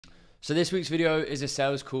So this week's video is a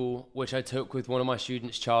sales call which I took with one of my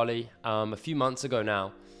students, Charlie, a few months ago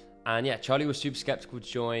now. And yeah, Charlie was super skeptical to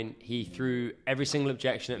join. He threw every single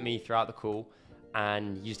objection at me throughout the call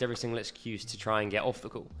and used every single excuse to try and get off the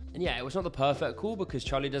call. And yeah, it was not the perfect call because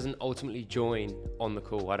Charlie doesn't ultimately join on the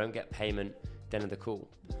call. I don't get payment at the end of the call.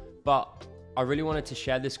 But I really wanted to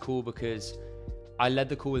share this call because I led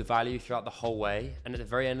the call with value throughout the whole way. And at the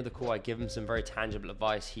very end of the call, I give him some very tangible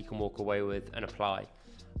advice he can walk away with and apply.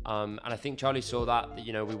 And I think Charlie saw that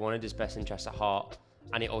we wanted his best interests at heart,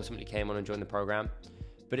 and he ultimately came on and joined the program.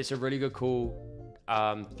 But it's a really good call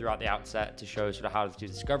throughout the outset to show sort of how to do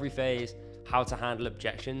the discovery phase, how to handle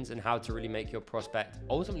objections, and how to really make your prospect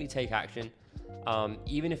ultimately take action,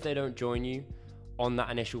 even if they don't join you on that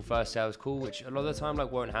initial first sales call, which a lot of the time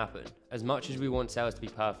won't happen. As much as we want sales to be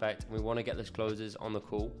perfect and we want to get those closes on the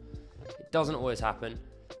call, it doesn't always happen.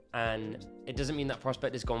 And it doesn't mean that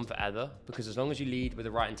prospect is gone forever, because as long as you lead with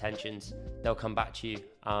the right intentions, they'll come back to you,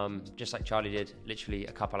 just like Charlie did literally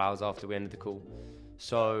a couple hours after we ended the call.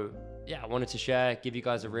 So yeah, I wanted to share, give you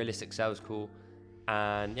guys a realistic sales call,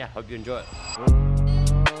 and yeah, hope you enjoy it.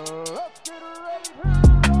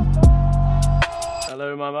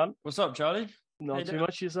 Hello, my man. What's up, Charlie? Not too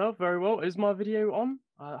much yourself. Very well. Is my video on?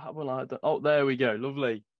 Oh, there we go.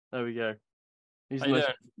 Lovely. There we go. How you doing?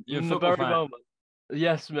 You're a football fan? Well,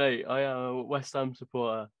 yes, mate. I am a West Ham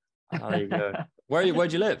supporter. Oh, there you go.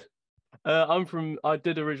 Where'd you live? I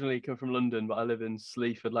did originally come from London, but I live in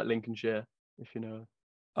Sleaford, like Lincolnshire, if you know.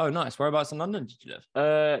 Oh, nice. Whereabouts in London did you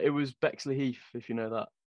live? It was Bexley Heath, if you know that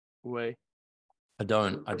way. I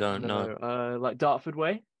don't know. Like Dartford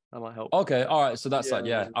way. That might help. Okay, all right. So that's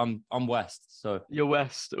I'm west. So you're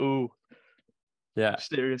west. Oh, yeah.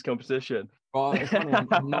 Serious competition. Well, it's funny,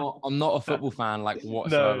 I'm not a football fan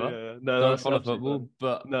whatsoever. No, don't follow football,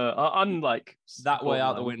 but no, I'm like that way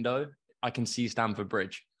out the window. I can see Stamford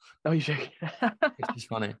Bridge. Oh, you joking? It's just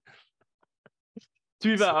funny. To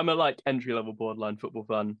be fair, I'm a entry level borderline football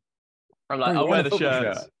fan. I'm like, I'll wear the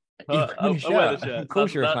shirts. I'll wear the shirt. Of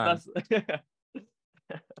course, you're a fan.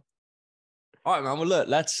 All right, man. Well, look,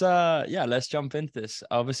 let's jump into this.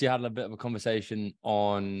 Obviously, I had a bit of a conversation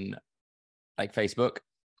on Facebook.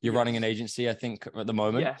 You're running an agency, I think, at the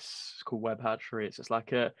moment. Yes, it's called Web Hatchery. It's just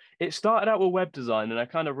it started out with web design, and I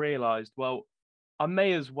kind of realized, well, I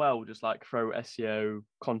may as well just throw SEO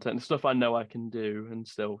content, the stuff I know I can do, and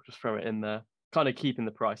still just throw it in there. Kind of keeping the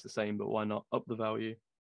price the same, but why not up the value?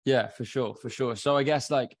 Yeah, for sure. So I guess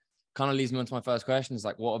kind of leads me on to my first question is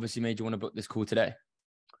what obviously made you want to book this call today?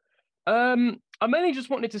 I mainly just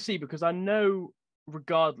wanted to see, because I know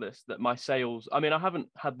regardless that my sales, I haven't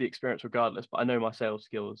had the experience regardless, but I know my sales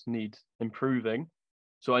skills need improving.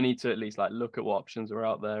 So I need to at least look at what options are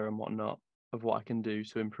out there and whatnot of what I can do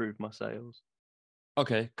to improve my sales.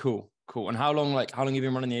 Okay, cool. And how long have you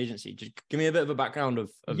been running the agency? Just give me a bit of a background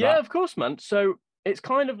of yeah, that. of course, man. So it's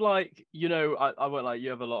kind of I won't you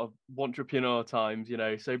have a lot of entrepreneur times,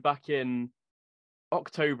 So back in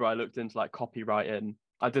October, I looked into copywriting.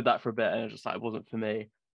 I did that for a bit and it just it wasn't for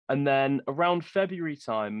me. And then around February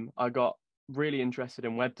time, I got really interested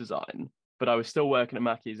in web design, but I was still working at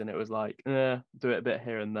Mackey's and it was do it a bit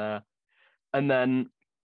here and there. And then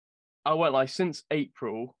I went since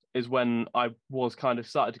April is when I was kind of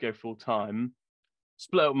started to go full time,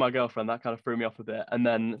 split up with my girlfriend. That kind of threw me off a bit. And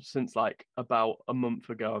then since about a month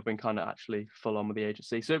ago, I've been kind of actually full on with the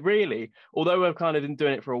agency. So really, although I've kind of been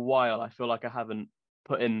doing it for a while, I feel like I haven't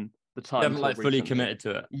put in the time. You haven't fully committed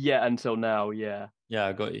to it? Yeah, until now, yeah. Yeah,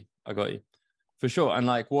 I got you. For sure. And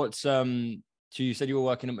what's so you said you were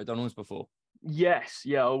working at McDonald's before? Yes,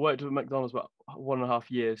 yeah, I worked at McDonald's about 1.5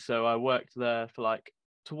 years. So I worked there for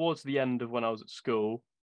towards the end of when I was at school,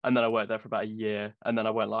 and then I worked there for about a year, and then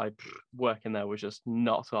I went working there was just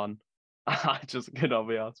not on. I just could not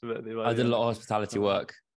be asked with it. I did a lot of hospitality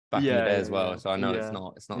work back in the day as well, so I know it's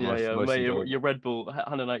not most mate, your Red Bull,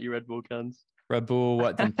 handing out your Red Bull cans. Red Bull,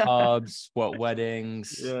 worked in pubs, worked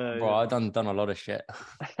weddings. Bro, I've done a lot of shit.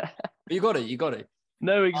 But you got it.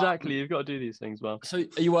 No, exactly. You've got to do these things well. So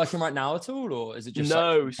are you working right now at all, or is it just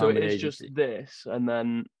no? So it is just this, and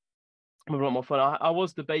then I'm a lot more fun. I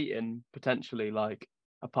was debating potentially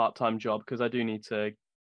a part-time job, because I do need to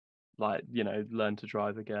learn to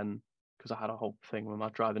drive again, because I had a whole thing with my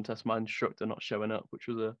driving test, my instructor not showing up, which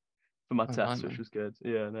was for my test, which was good.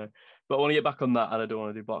 Yeah, no. But I want to get back on that, and I don't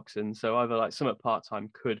want to do boxing. So either something part-time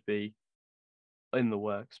could be in the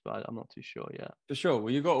works, but I'm not too sure yet. For sure.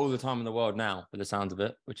 Well, you've got all the time in the world now, by the sounds of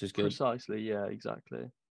it, which is good. Precisely. Yeah, exactly.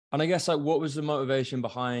 And I guess what was the motivation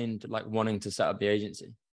behind wanting to set up the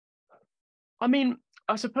agency? I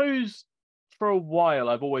suppose for a while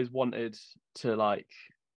I've always wanted to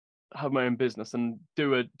have my own business and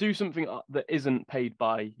do something that isn't paid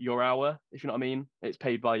by your hour, if you know what I mean. It's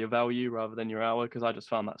paid by your value rather than your hour, because I just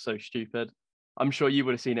found that so stupid. I'm sure you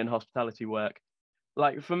would have seen in hospitality work.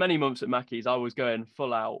 Like for many months at Mackey's, I was going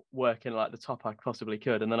full out working like the top I possibly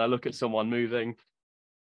could, and then I look at someone moving,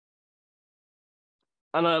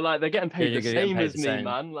 and I like they're getting Yeah, paid you're the gonna get same paid as the me, same.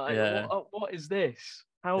 man. Like Yeah, what is this?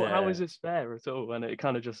 How yeah. is this fair at all? And it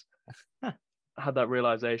kind of just had that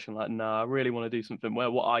realization, like, nah, I really want to do something where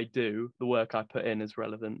what I do, the work I put in, is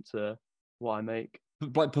relevant to what I make.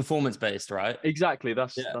 Like performance based, right? Exactly. Yeah,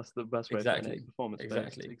 That's the best way of putting exactly, it. Performance based.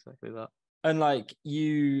 exactly. Exactly that. And like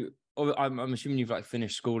I'm assuming you've like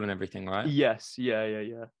finished school and everything, right? Yes. Yeah. Yeah.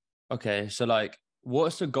 Yeah. Okay, so like,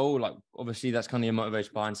 what's the goal? Like, obviously, that's kind of your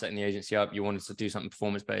motivation behind setting the agency up. You wanted to do something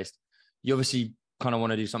performance based. You obviously kind of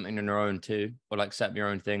want to do something on your own too, or like set up your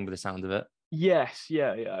own thing with the sound of it. Yes.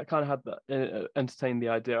 Yeah. Yeah. I kind of had that entertained the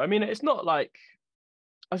idea. I mean, it's not like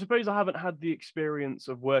I suppose I haven't had the experience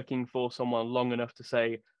of working for someone long enough to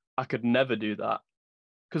say I could never do that.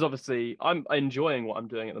 Because obviously I'm enjoying what I'm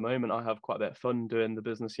doing at the moment. I have quite a bit of fun doing the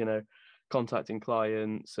business, contacting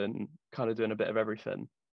clients and kind of doing a bit of everything.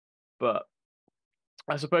 But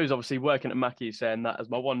I suppose obviously working at Mackey, saying that as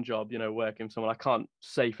my one job, working with someone, I can't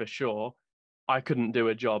say for sure I couldn't do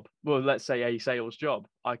a job. Well, let's say a sales job.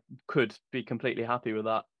 I could be completely happy with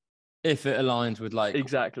that. If it aligns with like,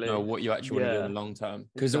 Exactly. what you actually want to do in the Yeah, long term.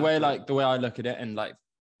 Because exactly. the way I look at it, and like,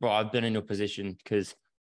 bro, I've been in your position because,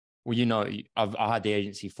 well, I had the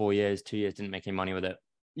agency 4 years, 2 years, didn't make any money with it.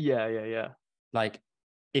 Yeah, yeah, yeah. Like,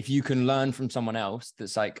 if you can learn from someone else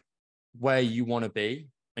that's like where you want to be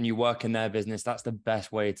and you work in their business, that's the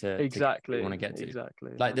best way to get where you want Exactly. to get to.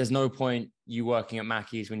 Exactly. Like, there's no point you working at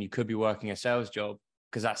Mackey's when you could be working a sales job,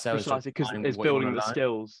 because that sales job Precisely, because aligning with it's what you want building to the learn.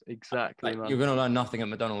 skills. Exactly, Like, you're man. going to learn nothing at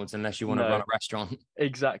McDonald's unless you want to run No, a restaurant. And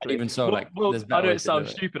exactly. even so, Well, like, well, there's I better know it ways to do sounds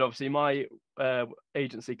it. stupid. Obviously, my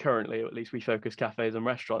agency currently, or at least we focus cafes and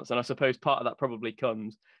restaurants, and I suppose part of that probably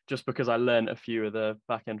comes just because I learned a few of the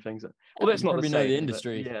back end things. Yeah, Well, it's you not the probably know the same, but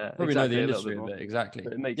industry. yeah, Probably know the exactly, a little bit industry a more. bit. Exactly.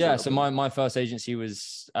 But it makes it a Yeah. little So bit more. my first agency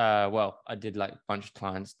was, well, I did like a bunch of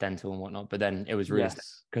clients, dental and whatnot, but then it was real estate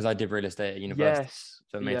Yes, because I did real estate at university. yes,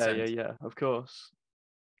 So it made yeah, yeah, sense. yeah. Of course,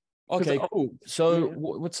 because Okay, cool. yeah, So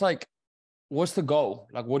yeah. what's the goal?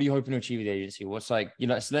 Like, what are you hoping to achieve with the agency? What's like,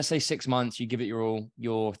 so let's say 6 months, you give it your all,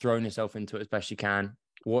 you're throwing yourself into it as best you can.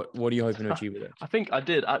 What are you hoping to achieve with it? I think I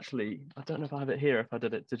did actually. I don't know if I have it here. If I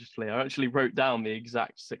did it digitally, I actually wrote down the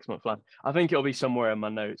exact 6 month plan. I think it'll be somewhere in my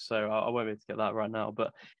notes, so I won't be able to get that right now.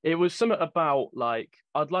 But it was something about like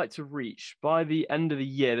I'd like to reach by the end of the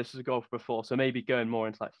year. This was a goal for before, so maybe going more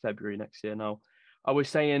into like February next year. Now, I was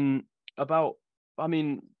saying about. I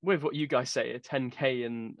mean, with what you guys say, a 10K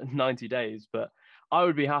in 90 days, but I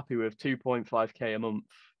would be happy with 2.5K a month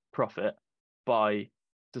profit by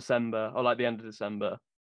December or like the end of December,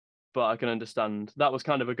 but I can understand that was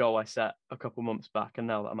kind of a goal I set a couple months back, and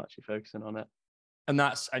now that I'm actually focusing on it.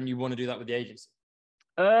 And you want to do that with the agency?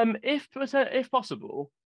 If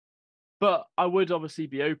possible, but I would obviously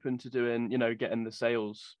be open to doing, getting the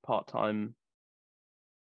sales part time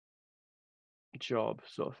job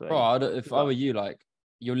sort of Bro, thing. if I were you, like,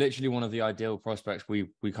 you're literally one of the ideal prospects we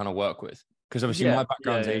kind of work with. Because obviously Yeah, my yeah,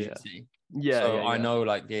 background's yeah, yeah, agency. yeah, So yeah, I yeah, know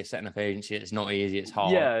like the setting up agency, it's not easy, it's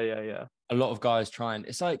hard. yeah, yeah, yeah. A lot of guys try and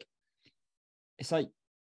it's like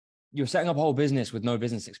you're setting up a whole business with no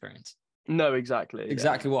business experience. No, exactly. Yeah,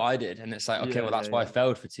 Exactly what I did. And it's like, okay, yeah, well, yeah, that's why I yeah,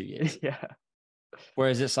 failed for 2 years. yeah.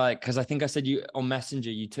 Whereas it's like, because I think I said you on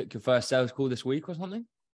Messenger, you took your first sales call this week or something.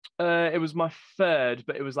 It was my third,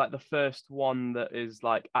 but it was like the first one that is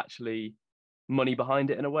like actually money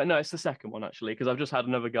behind it in a way. No, it's the second one actually, because I've just had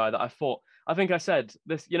another guy that I think I said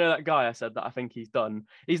this, that guy I said that I think he's done.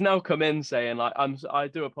 He's now come in saying like, I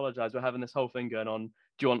do apologize. We're having this whole thing going on.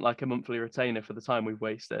 Do you want like a monthly retainer for the time we've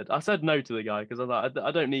wasted? I said no to the guy because I was like,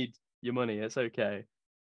 I don't need your money. It's okay.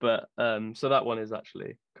 But so that one is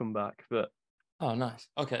actually come back. But Oh, nice.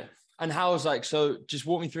 Okay. And how's like, so just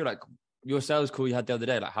walk me through like your sales call you had the other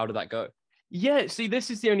day. Like, how did that go? yeah, see,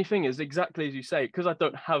 this is the only thing is exactly as you say, because I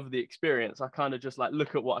don't have the experience, I kind of just like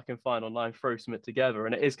look at what I can find online, throw something together,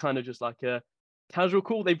 and it is kind of just like a casual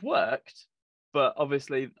call. They've worked, but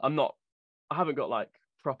obviously I haven't got like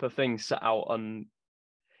proper things set out on,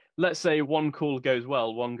 let's say one call goes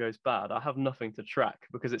well, one goes bad. I have nothing to track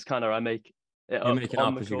because it's kind of I make it You're up making on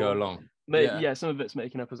up the as you go call. along. Maybe, Yeah. yeah, some of it's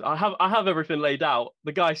making up as I have everything laid out.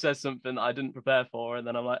 The guy says something that I didn't prepare for, and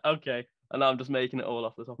then I'm like, okay, and now I'm just making it all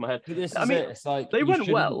off the top of my head. But this I is mean, it. It's like they you went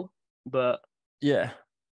shouldn't, well, but yeah.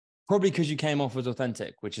 Probably because you came off as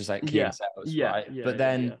authentic, which is like key in yeah, sales, yeah, right? yeah, But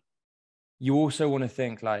yeah, yeah. then you also want to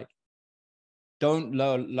think like, don't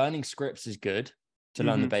learning scripts is good, to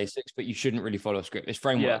learn the basics, but you shouldn't really follow a script. It's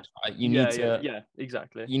frameworks, right?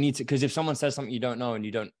 Exactly. You need to, because if someone says something you don't know and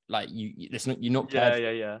you don't like, it's not, you're not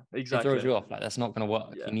prepared. Exactly. It throws you off. Like, that's not going to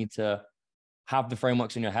work. Yeah. You need to have the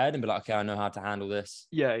frameworks in your head and be like, okay, I know how to handle this.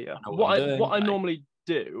 Yeah. I know what I'm doing. What I normally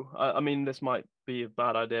do, I mean, this might be a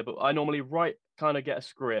bad idea, but I normally get a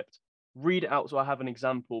script, read it out so I have an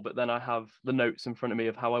example, but then I have the notes in front of me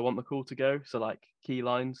of how I want the call to go. So like key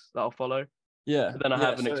lines that I'll follow. Yeah. But then I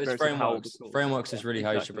have an experience of how frameworks is really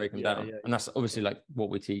how you should break them down. And that's obviously like what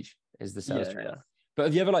we teach is the sales training. But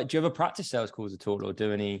have you ever do you ever practice sales calls at all or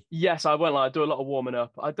do any? Yes, I won't lie. I do a lot of warming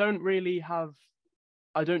up. I don't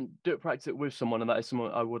practice it with someone, and that is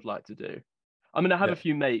something I would like to do. I mean, I have a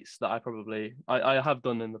few mates that I have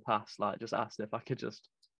done in the past, like just asked if I could just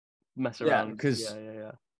mess around. Because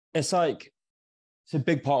it's like, it's a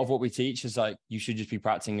big part of what we teach is like, you should just be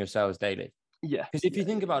practicing your sales daily. Yeah. Because if you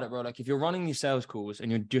think about it, bro, like if you're running these sales calls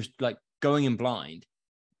and you're just like going in blind,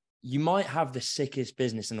 you might have the sickest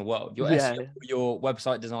business in the world. Your SEO, your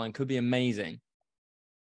website design could be amazing.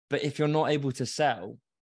 But if you're not able to sell,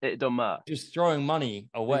 it don't matter. Just throwing money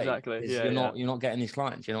away. Exactly. You're not getting these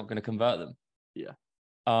clients. You're not going to convert them. Yeah.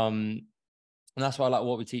 And that's why like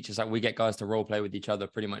what we teach is like we get guys to role play with each other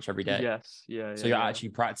pretty much every day. Yes. Yeah. So you're actually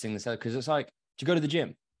practicing the sales, because it's like, do you go to the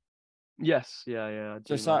gym? Yes. Yeah.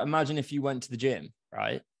 So it's like, imagine if you went to the gym,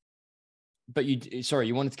 right? But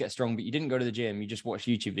you wanted to get strong, but you didn't go to the gym. You just watched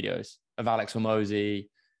YouTube videos of Alex Hormozy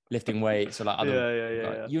lifting weights or like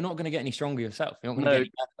other. You're not going to get any stronger yourself. You're not going to get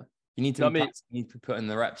any better. You need to you need to put in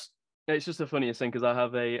the reps. It's just the funniest thing because I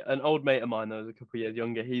have an old mate of mine that was a couple of years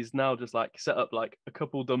younger. He's now just like set up like a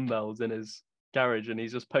couple dumbbells in his garage and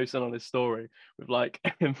he's just posting on his story with like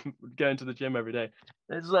him going to the gym every day.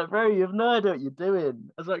 It's like, bro, you have no idea what you're doing.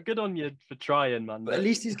 I was like, good on you for trying, man. But at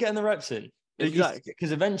least he's getting the reps in. Exactly.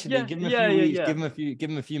 Because eventually, give him a few weeks, give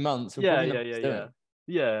him a few months.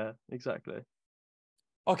 Yeah, exactly.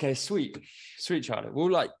 Okay, sweet, Charlie.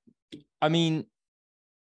 Well, I mean,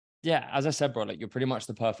 yeah, as I said, bro, you're pretty much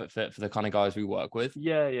the perfect fit for the kind of guys we work with.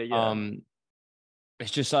 Yeah.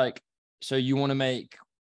 It's just like, so you want to make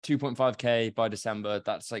 2.5K by December.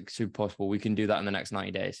 That's super possible. We can do that in the next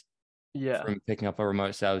 90 days. Yeah. From picking up a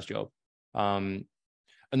remote sales job.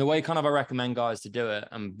 And the way kind of I recommend guys to do it,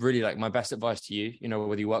 and really my best advice to you,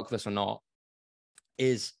 whether you work with us or not,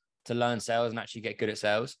 is to learn sales and actually get good at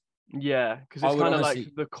sales. Yeah, because it's kind of like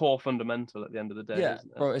the core fundamental at the end of the day. Yeah,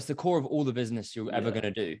 isn't it? Bro, it's the core of all the business you're ever going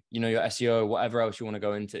to do. Your SEO, whatever else you want to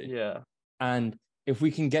go into. Yeah. And if we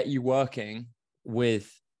can get you working with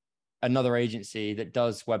another agency that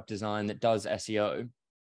does web design, that does SEO,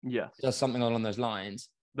 does something along those lines,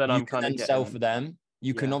 then I'm kind of sell for them.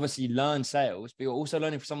 You can obviously learn sales, but you're also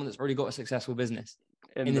learning from someone that's already got a successful business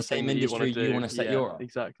in the same industry you want to set your up.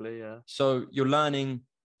 Exactly, yeah. So you're learning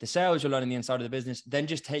the sales, you're learning the inside of the business. Then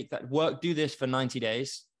just take that work, do this for 90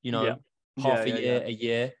 days, half a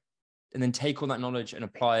year, and then take all that knowledge and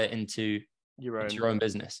apply it into your own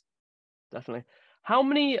business. Definitely. How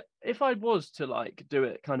many, if I was to do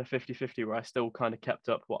it kind of 50-50 where I still kind of kept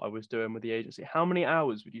up what I was doing with the agency, how many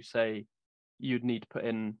hours would you say you'd need to put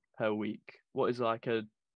in per week? What is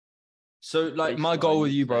so my goal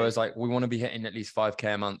with you, bro, is we want to be hitting at least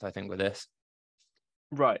 5K a month, I think, with this.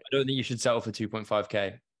 Right. I don't think you should settle for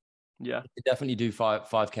 2.5K. Yeah. You definitely do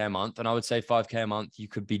 5K a month. And I would say 5K a month, you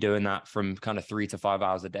could be doing that from kind of 3 to 5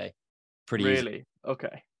 hours a day. Pretty easy. Really?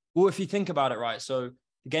 Okay. Well, if you think about it, right? So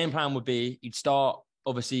the game plan would be you'd start,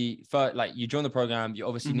 obviously, you join the program, you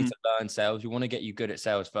obviously need to learn sales. You want to get you good at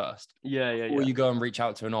sales first. Yeah. Or you go and reach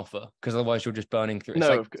out to an offer, because otherwise you're just burning through.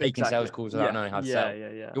 It's taking sales calls without knowing how to sell.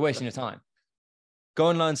 Yeah. You're wasting your time. Go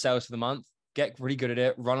and learn sales for the month. Get really good at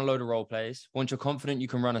it. Run a load of role plays. Once you're confident you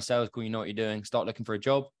can run a sales call, you know what you're doing, start looking for a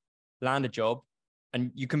job, land a job.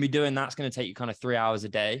 And you can be doing that's going to take you kind of 3 hours a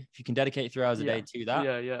day. If you can dedicate 3 hours a day to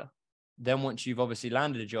that. Then once you've obviously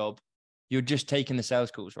landed a job, you're just taking the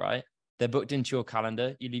sales calls, right? They're booked into your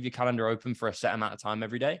calendar. You leave your calendar open for a set amount of time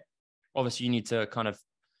every day. Obviously, you need to kind of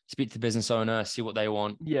speak to the business owner, see what they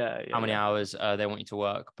want, how many hours they want you to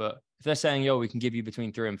work. But if they're saying, we can give you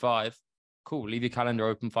between 3 and 5, cool. Leave your calendar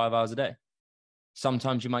open 5 hours a day.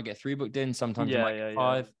 Sometimes you might get 3 booked in. Sometimes you might get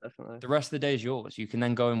 5. Definitely. The rest of the day is yours. You can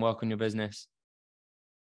then go and work on your business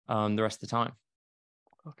the rest of the time.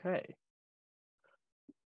 Okay.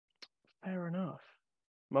 Fair enough.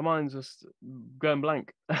 My mind's just going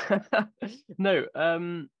blank. No.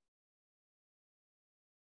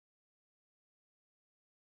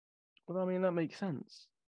 Well, I mean, that makes sense.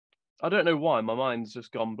 I don't know why my mind's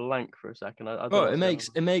just gone blank for a second. It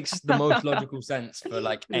makes the most logical sense for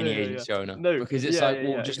any agency owner. No, because it's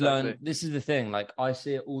just learn. This is the thing. I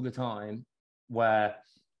see it all the time where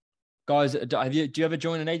Guys, do you ever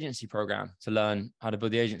join an agency program to learn how to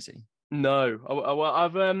build the agency? No, well,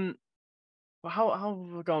 I've well, how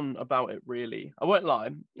have I gone about it really? I won't lie.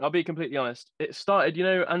 I'll be completely honest. It started,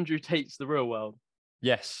 Andrew Tate's The Real World.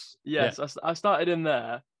 Yes. Yeah. Yes, I started in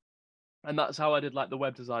there, and that's how I did like the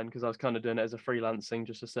web design because I was kind of doing it as a freelancing,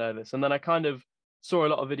 just a service. And then I kind of saw a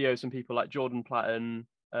lot of videos from people like Jordan Platten,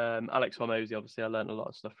 Alex Hormozy. Obviously, I learned a lot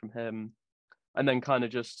of stuff from him, and then kind of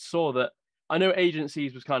just saw that. I know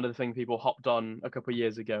agencies was kind of the thing people hopped on a couple of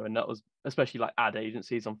years ago, and that was especially like ad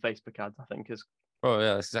agencies on Facebook ads. I think is Oh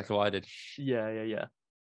yeah, that's exactly what I did. yeah.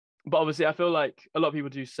 But obviously, I feel like a lot of people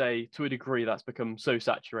do say to a degree that's become so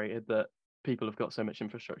saturated that people have got so much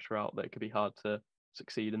infrastructure out that it could be hard to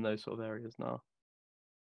succeed in those sort of areas now.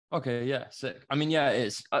 Okay, yeah, sick. I mean, yeah,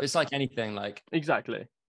 it's like anything, like Exactly.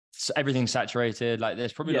 everything's saturated. Like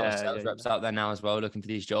there's probably a lot of Yeah, sales yeah, reps out there now as well looking for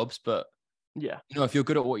these jobs, but yeah. if you're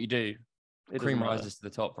good at what you do, It doesn't cream matter. rises to the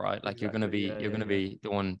top, right? Like Exactly. Yeah, you're yeah, gonna yeah. be the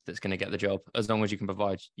one that's gonna get the job as long as you can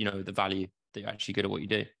provide, the value that you're actually good at what you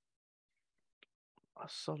do.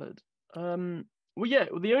 That's solid. Well, yeah.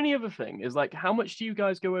 Well, the only other thing is like, how much do you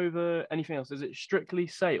guys go over anything else? Is it strictly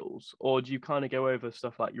sales, or do you kind of go over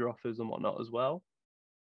stuff like your offers and whatnot as well?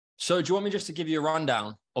 So do you want me just to give you a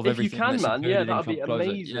rundown of If you everything can, that's man. Yeah, included in that'd be Club Closer?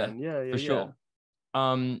 Yeah, amazing. Yeah, yeah, for yeah.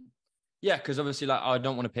 sure. Yeah, because obviously, like, I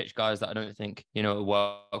don't want to pitch guys that I don't think it'll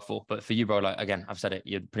work for. But for you, bro, like again, I've said it,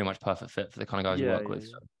 you're pretty much perfect fit for the kind of guys you Yeah, work yeah, with.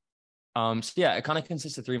 yeah. So yeah, it kind of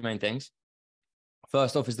consists of three main things.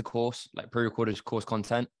 First off is the course, like pre-recorded course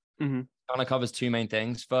content. Mm-hmm. Kind of covers two main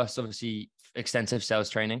things. First, obviously, extensive sales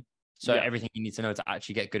training. So Yeah, everything you need to know to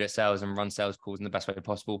actually get good at sales and run sales calls in the best way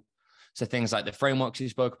possible. So things like the frameworks you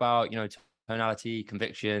spoke about, tonality,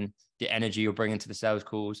 conviction, the energy you're bringing to the sales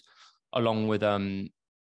calls, along with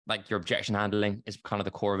like your objection handling is kind of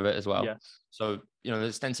the core of it as well. yes, So, there's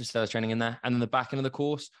extensive sales training in there. And then the back end of the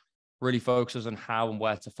course really focuses on how and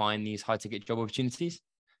where to find these high ticket job opportunities,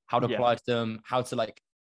 how to yeah, apply to them, how to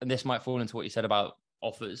and this might fall into what you said about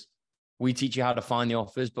offers. We teach you how to find the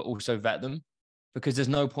offers, but also vet them because there's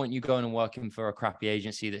no point you going and working for a crappy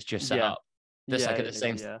agency that's just set yeah, up. That's yeah, like at yeah, the yeah,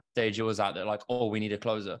 same yeah, stage yours out there, like, oh, we need a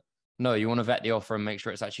closer. No, you want to vet the offer and make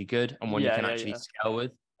sure it's actually good and one you yeah, can yeah, actually yeah, scale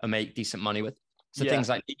with and make decent money with. So yeah, things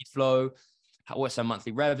like lead flow, what's their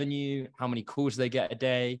monthly revenue, how many calls they get a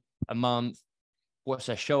day, a month, what's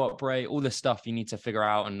their show up rate, all this stuff you need to figure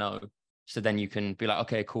out and know. So then you can be like,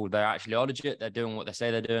 okay, cool, they're actually legit, they're doing what they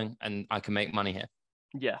say they're doing, and I can make money here.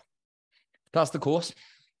 yeah, That's the course.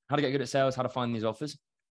 How to get good at sales, how to find these offers.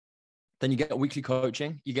 Then you get a weekly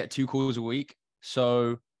coaching. You get 2 calls a week.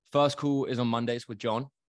 So first call is on Mondays with John.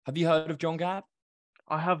 Have you heard of John Gab?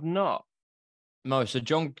 I have not. No. So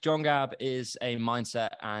John Gab is a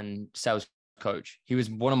mindset and sales coach. He was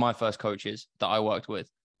one of my first coaches that I worked with.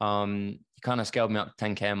 He kind of scaled me up to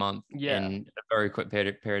 10K a month Yeah, in a very quick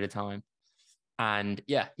period of time. And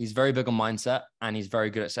yeah, he's very big on mindset and he's very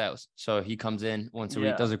good at sales. So he comes in once a week,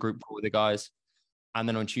 yeah, does a group call with the guys. And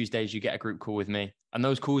then on Tuesdays, you get a group call with me. And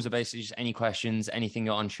those calls are basically just any questions, anything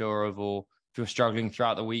you're unsure of, or if you're struggling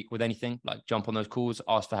throughout the week with anything, like jump on those calls,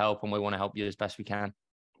 ask for help, and we want to help you as best we can.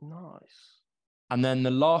 nice. And then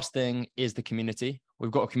the last thing is the community.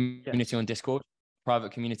 We've got a community Yes, on Discord,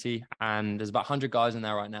 private community, and there's about 100 guys in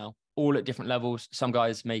there right now, all at different levels. Some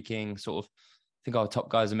guys making I think our top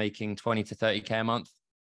guys are making 20 to 30K a month.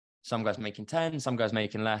 Some guys making 10, some guys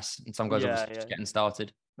making less, and some guys yeah, obviously yeah, just getting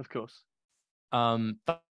started. of course.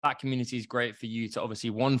 That community is great for you to obviously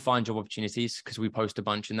one, find job opportunities because we post a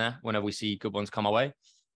bunch in there whenever we see good ones come our way.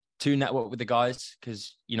 Two, network with the guys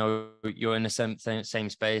because you're in the same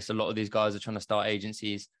space. A lot of these guys are trying to start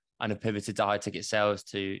agencies and have pivoted to high ticket sales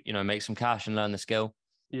to make some cash and learn the skill.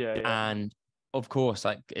 Yeah, yeah, And of course,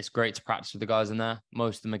 like it's great to practice with the guys in there.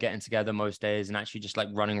 Most of them are getting together most days and actually just like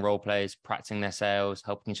running role plays, practicing their sales,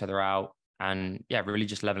 helping each other out, and yeah, really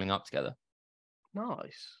just leveling up together.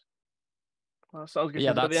 nice. That sounds good But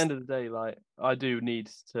yeah, because at the that's end of the day, like I do need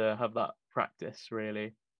to have that practice,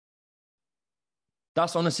 really.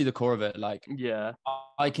 that's honestly the core of it. Like Yeah,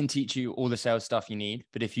 I can teach you all the sales stuff you need,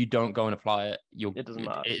 but if you don't go and apply it, it doesn't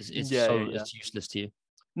matter. Yeah. it's useless to you.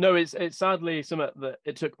 No, it's sadly something that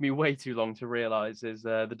it took me way too long to realize is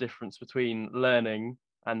the difference between learning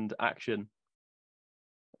and action.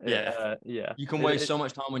 Yeah. Yeah, You can waste so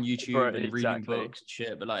much time on bro, YouTube and reading exactly, books and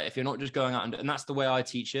shit, but like if you're not just going out and that's the way I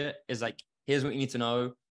teach it is like, here's what you need to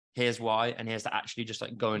know, here's why, and here's to actually just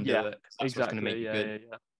like go and do yeah, it. That's what's going to make exactly, you yeah, good.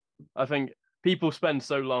 yeah. I think people spend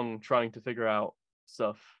so long trying to figure out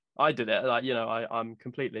stuff. I did it, like I'm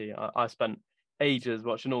completely. I spent ages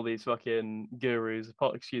watching all these fucking gurus.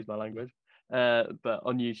 Excuse my language. but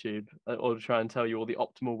on YouTube, or try and tell you all the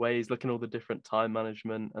optimal ways, look at all the different time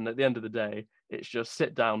management, and at the end of the day, it's just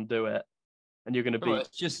sit down, do it, and you're going to Bro, beat.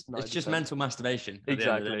 it's just mental masturbation. At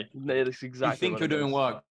Exactly. the end of the day. That's exactly. You think what you're it doing is.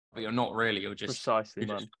 work, but you're not really. You're just precisely,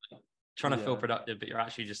 you're man. just trying to feel productive, but you're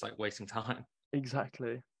actually just like wasting time.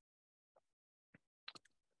 Exactly.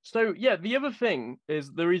 So yeah, the other thing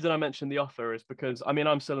is, the reason I mentioned the offer is because, I mean,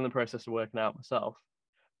 I'm still in the process of working out myself,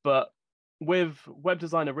 but with web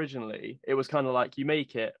design originally, it was kind of like you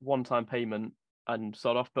make it one-time payment and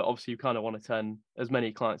start off, but obviously you kind of want to turn as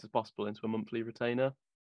many clients as possible into a monthly retainer.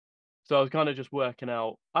 So I was kind of just working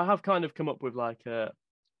out. I have kind of come up with like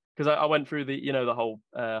because I went through the the whole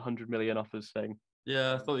 100 million offers thing.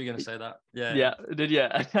 Yeah, I thought you were gonna say that. Yeah, did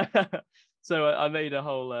yeah. So I made a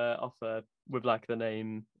whole offer with like the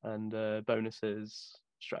name and bonuses,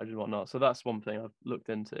 strategy and whatnot. So that's one thing I've looked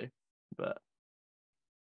into. But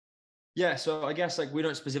yeah, so I guess like we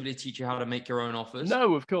don't specifically teach you how to make your own offers.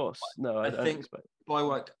 no, of course, no. I think expect. by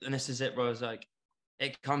work, and this is it, bro. Is like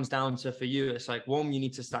it comes down to, for you, it's like, one, you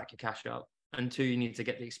need to stack your cash up, and two, you need to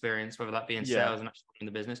get the experience, whether that be in sales and actually in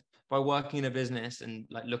the business. By working in a business and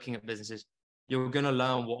like looking at businesses, you're gonna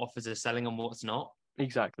learn what offers are selling and what's not.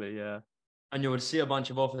 Exactly, yeah. And you would see a bunch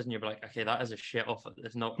of offers and you'll be like, okay, that is a shit offer. It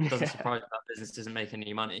doesn't surprise that business doesn't make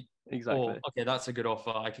any money. Exactly. Or, okay, that's a good offer.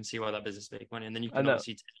 I can see why that business makes money. And then you can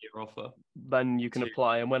obviously take your offer. Then you can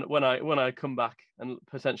apply. And when I come back and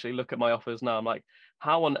potentially look at my offers now, I'm like,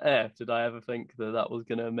 how on earth did I ever think that was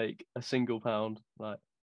going to make a single pound? Like,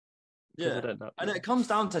 yeah. I don't know. And it comes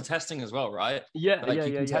down to testing as well, right? Yeah. Like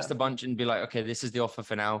you can test a bunch and be like, okay, this is the offer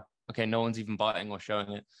for now. Okay, no one's even biting or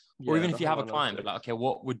showing it. Or even if you have a client, but like, okay,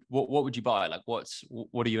 what would you buy? Like, what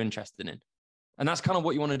are you interested in? And that's kind of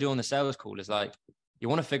what you want to do on the sales call, is like, you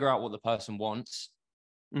want to figure out what the person wants,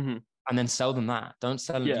 and then sell them that. Don't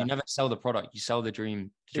sell. You never sell the product. You sell the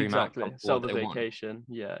dream exactly. outcome. Sell the vacation.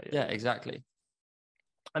 Yeah, exactly.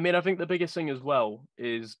 I mean, I think the biggest thing as well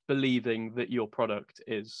is believing that your product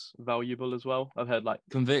is valuable as well. I've heard like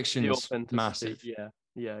conviction's massive.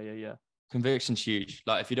 Yeah. Conviction's huge.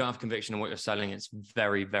 Like, if you don't have conviction in what you're selling, it's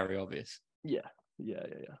very, very obvious. Yeah.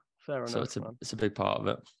 Fair enough. So it's a big part of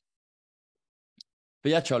it. But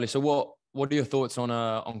yeah, Charlie. So what are your thoughts on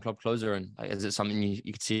Club Closer, and like, is it something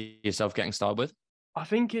you could see yourself getting started with? I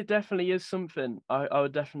think it definitely is something I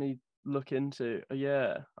would definitely look into.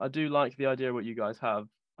 Yeah, I do like the idea of what you guys have.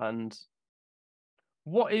 And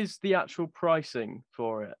what is the actual pricing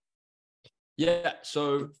for it? Yeah,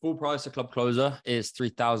 so full price of Club Closer is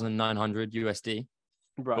 3,900 USD.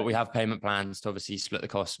 Right. But we have payment plans to obviously split the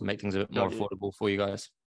cost and make things a bit more affordable for you guys.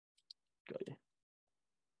 Got you.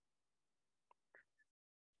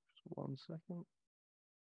 Just 1 second.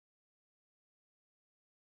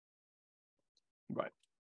 Right.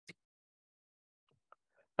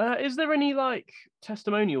 Is there any like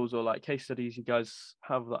testimonials or like case studies you guys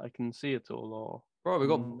have that I can see at all? Or bro, we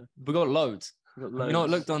got loads. You not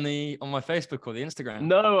looked on my Facebook or the Instagram?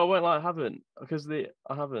 No, I won't. I haven't, because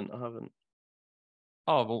I haven't.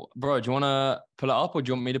 Oh, well, bro, do you want to pull it up, or do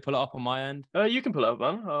you want me to pull it up on my end? You can pull it up,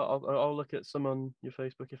 man. I'll look at some on your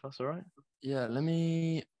Facebook if that's all right. Yeah, let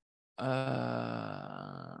me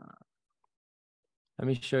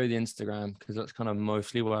show you the Instagram, because that's kind of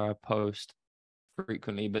mostly where I post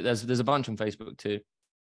frequently. But there's a bunch on Facebook too.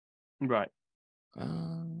 Right.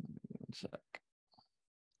 1 sec.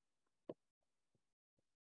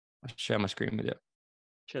 I'll share my screen with you.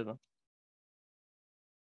 Cheers, man.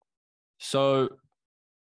 So,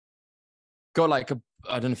 got like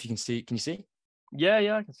I don't know if you can see. Can you see? Yeah,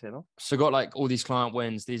 I can see them. So got like all these client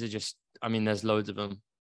wins. These are just, I mean, there's loads of them.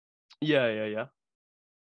 Yeah.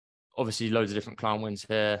 Obviously, loads of different client wins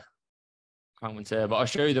here. But I'll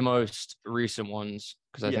show you the most recent ones,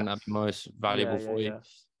 because I think that'd be most valuable for you.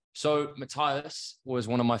 So Matthias was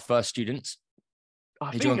one of my first students.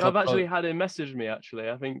 I think I've actually had him message me. Actually,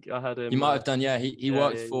 I think I had him. You might have done, yeah. He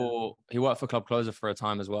worked for Club Closer for a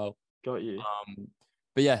time as well. Got you.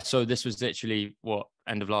 But yeah, so this was literally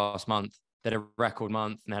end of last month. They had a record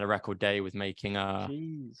month and had a record day with making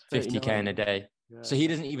 50K in a day. Yeah. So he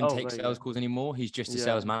doesn't even take sales calls anymore. He's just a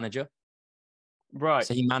sales manager. Right.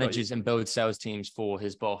 So he manages and builds sales teams for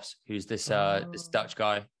his boss, who's this Dutch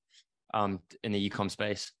guy in the e-com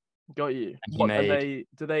space. Got you.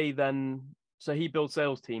 So he builds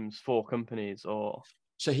sales teams for companies, or?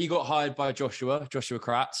 So he got hired by Joshua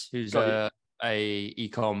Kratz, who's a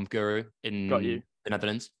e-com guru in the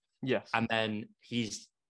Netherlands. Yes. And then he's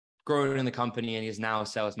grown in the company, and he's now a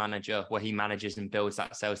sales manager, where he manages and builds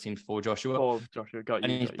that sales team for Joshua. Got you.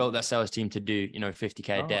 And he's built that sales team to do,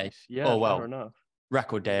 50K a day. Yeah. Fair enough.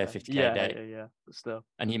 Record day of 50K a day. Yeah. But still.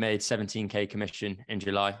 And he made 17K commission in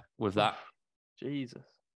July with that. Jesus.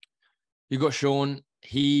 You got Sean.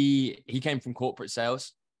 He came from corporate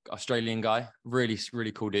sales, Australian guy, really,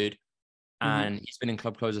 really cool dude. And he's been in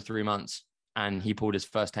Club Closer 3 months, and he pulled his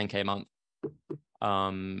first 10K month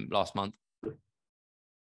last month.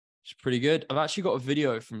 It's pretty good. I've actually got a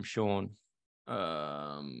video from Sean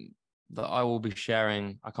that I will be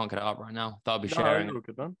sharing. I can't get it up right now. That I'll be sharing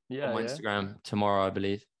Good, man. Yeah, on my Instagram tomorrow, I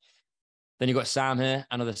believe. Then you got Sam here,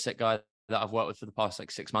 another sick guy that I've worked with for the past like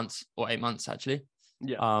 6 months or 8 months actually.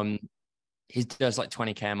 Yeah. He does like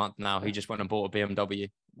 20K a month now. He just went and bought a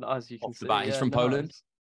BMW. As you can see, he's from Poland.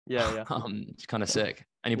 Yeah. It's kind of sick.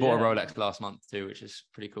 And he bought a Rolex last month too, which is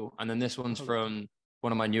pretty cool. And then this one's from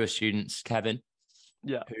one of my newest students, Kevin.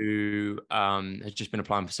 Yeah. Who has just been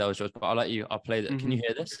applying for sales jobs. But I'll play that. Can you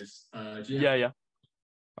hear this? Yeah.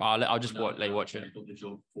 I'll just watch it. Got the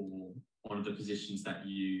job for one of the positions that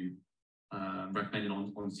you recommended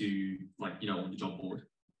onto on the job board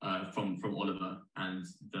from Oliver, and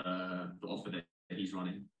the offer that he's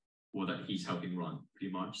running, or that he's helping run,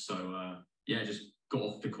 pretty much. So just got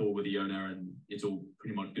off the call with the owner, and it's all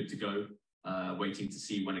pretty much good to go. Waiting to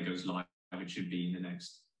see when it goes live. It should be in the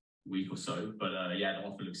next week or so. But the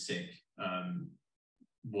offer looks sick.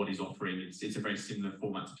 What he's offering, it's a very similar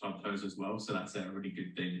format to Club Closer as well. So that's a really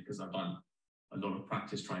good thing, because I've done a lot of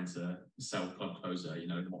practice trying to sell Club Closer, in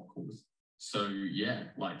mock calls. So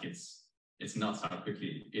it's nuts how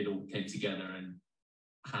quickly it all came together, and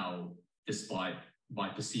how, despite my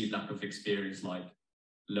perceived lack of experience,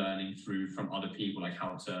 learning from other people,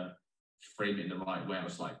 how to frame it in the right way, I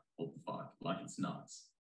was like, what the fuck? It's nuts.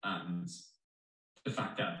 And the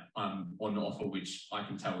fact that I'm on the offer, which I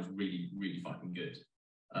can tell is really, really fucking good.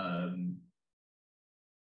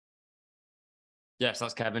 Yes,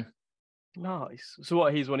 that's Kevin. Nice. So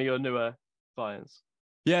what, he's one of your newer clients?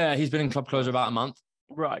 Yeah, he's been in Club Closer about a month.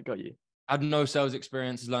 Right, got you. Had no sales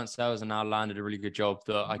experience, learned sales, and now landed a really good job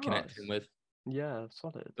that I connected him with. Yeah,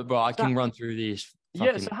 solid. But bro, I can run through these.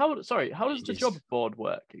 Yeah, so how does the job board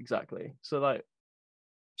work exactly?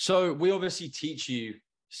 So we obviously teach you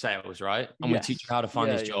sales, right? And we teach you how to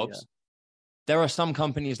find these jobs. Yeah. There are some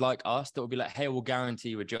companies like us that will be like, hey, we'll guarantee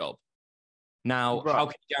you a job. Now, how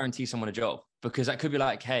can you guarantee someone a job? Because that could be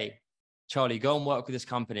like, hey, Charlie, go and work with this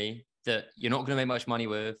company that you're not going to make much money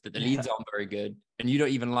with, that the leads aren't very good, and you don't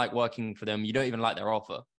even like working for them. You don't even like their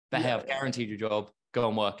offer. But hey, I've guaranteed you a job. Go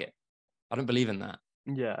and work it. I don't believe in that.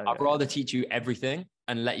 I'd rather teach you everything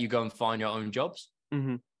and let you go and find your own jobs.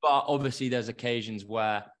 Mm-hmm. But obviously there's occasions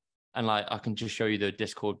where, and I can just show you the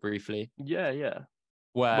Discord briefly. Yeah.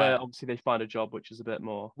 Where obviously they find a job which is a bit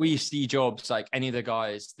more. We see jobs like any of the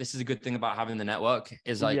guys. This is a good thing about having the network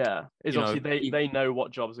is obviously they know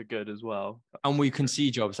what jobs are good as well. And we can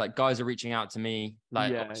see jobs like guys are reaching out to me.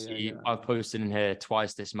 I've posted in here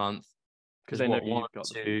twice this month. Because they know you've got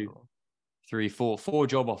 2, 3, 4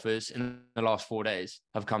 job offers in the last 4 days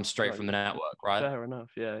have come straight from the network, right? Fair enough.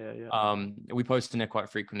 Yeah. We post in there quite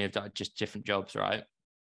frequently of just different jobs, right?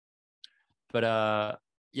 But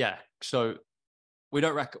so we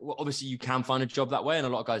don't obviously you can find a job that way, and a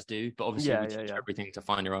lot of guys do, but obviously we teach everything to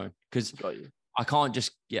find your own, because I can't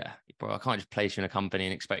just place you in a company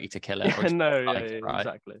and expect you to kill it. Right?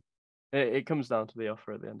 Exactly. It comes down to the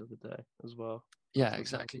offer at the end of the day as well. Yeah,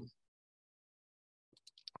 exactly.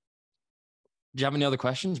 Do you have any other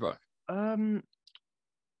questions, bro? I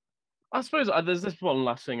suppose there's this one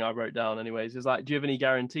last thing I wrote down anyways, is do you have any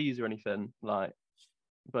guarantees or anything? But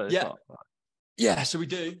it's not. Yeah, so we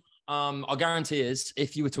do. Our guarantee is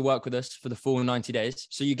if you were to work with us for the full 90 days,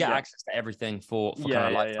 so you get access to everything for kind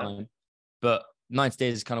of lifetime. Yeah. But 90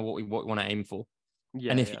 days is kind of what we want to aim for.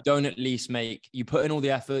 Yeah, and if you don't at least you put in all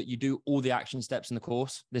the effort, you do all the action steps in the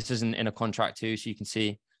course. This isn't in a contract too, so you can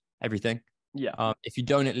see everything. Yeah. If you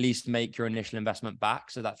don't at least make your initial investment back,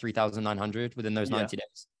 so that 3,900 within those 90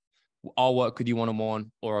 days, I'll work with you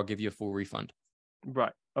one-on-one, or I'll give you a full refund.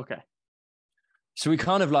 Right. Okay. So we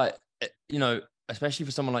kind of especially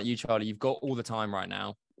for someone like you, Charlie, you've got all the time right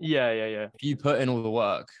now. Yeah. If you put in all the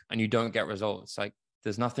work and you don't get results,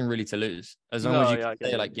 there's nothing really to lose. As long as you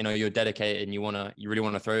say, you're dedicated and you really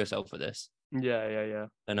want to throw yourself at this. Yeah.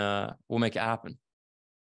 Then we'll make it happen.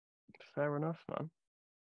 Fair enough, man.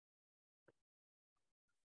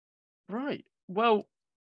 Right. Well,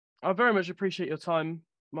 I very much appreciate your time,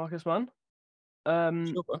 Marcus, man.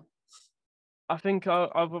 Sure. I think I've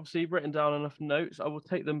obviously written down enough notes. I will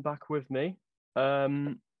take them back with me.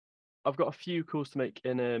 I've got a few calls to make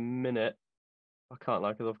in a minute. I can't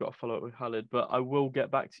because I've got to follow up with Khalid, but I will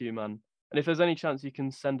get back to you, man. And if there's any chance you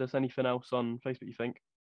can send us anything else on Facebook, you think?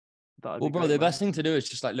 Well, bro, the best thing to do is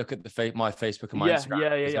just look at my Facebook and my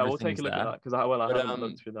Instagram. Yeah. We'll take a look at that, because I haven't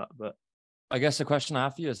looked through that, but I guess the question I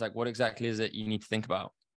have for you is like, what exactly is it you need to think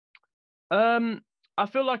about? I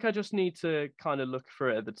feel like I just need to kind of look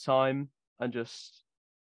through it at the time and just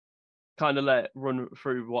kind of let it run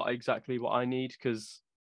through what I need, because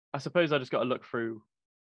I suppose I just got to look through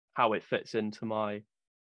how it fits into my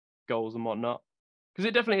goals and whatnot. Because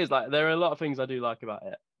it definitely is, like, there are a lot of things I do like about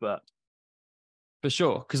it, but For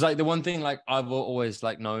sure. Because like the one thing like I've always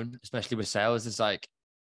like known, especially with sales, is like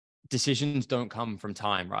decisions don't come from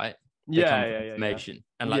time, right? They come from yeah. information.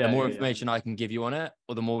 And like the Yeah, more yeah. information I can give you on it,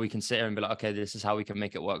 or the more we can sit here and be like, okay, this is how we can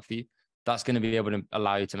make it work for you. That's going to be able to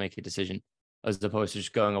allow you to make a decision as opposed to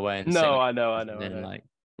just going away and sitting No, on I know. and then, like,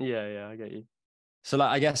 Yeah, I get you. so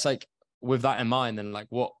like I guess like with that in mind, then like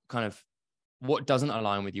what doesn't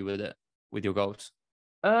align with you with it, with your goals?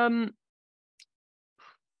 Um,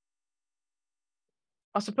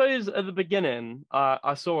 I suppose at the beginning,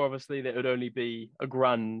 I saw obviously that it would only be a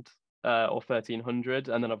grand or 1,300,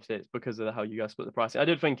 and then obviously it's because of how you guys split the pricing. I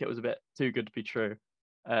did think it was a bit too good to be true.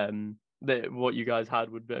 That what you guys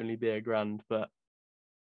had would only be a grand, but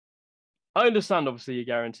I understand obviously your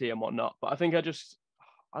guarantee and whatnot. But I think I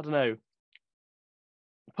don't know.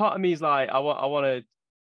 Part of me is like, I want to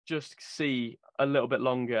just see a little bit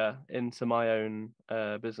longer into my own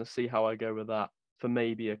business, see how I go with that for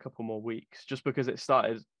maybe a couple more weeks, just because it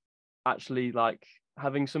started actually like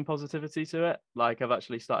having some positivity to it. Like I've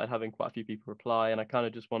actually started having quite a few people reply, and I kind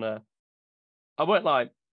of just want to. I won't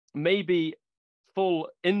like maybe fall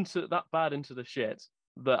into that bad into the shit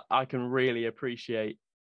that I can really appreciate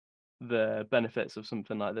the benefits of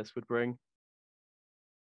something like this would bring.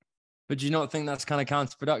 But do you not think that's kind of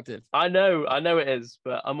counterproductive? I know it is,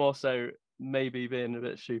 but I'm also maybe being a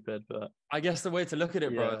bit stupid. But I guess the way to look at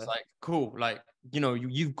it, bro, yeah, it's like, cool, like,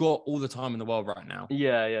 you've got all the time in the world right now.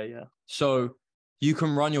 yeah. So you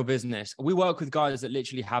can run your business. We work with guys that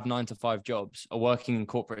literally have 9 to 5 jobs, are working in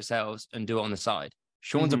corporate sales and do it on the side.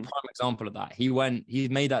 Sean's a Mhm. prime example of that. He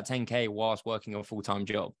made that 10K whilst working a full-time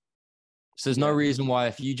job. So there's no Yeah. reason why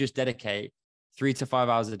if you just dedicate 3 to 5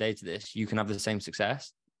 hours a day to this, you can have the same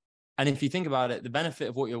success. And if you think about it, the benefit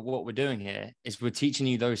of what we're doing here is we're teaching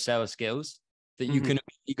you those sales skills that you Mhm. can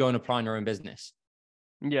go and apply in your own business.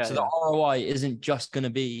 So the Yeah. ROI isn't just going to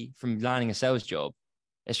be from landing a sales job.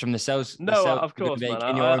 It's from the No, sales of you're going to course, man. make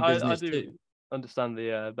in your own I business do too. understand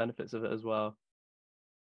the benefits of it as well.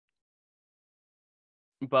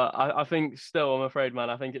 But I think still, I'm afraid, man.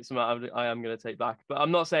 I think it's something I am going to take back. But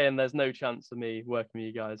I'm not saying there's no chance of me working with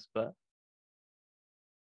you guys. But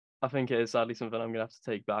I think it is sadly something I'm going to have to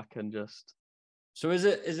take back and just. So is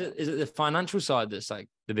it the financial side that's like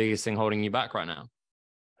the biggest thing holding you back right now?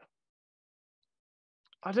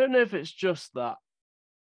 I don't know if it's just that.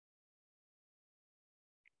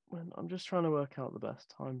 I'm just trying to work out the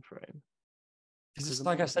best time frame. Because it's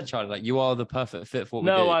like I said, Charlie, like you are the perfect fit for what we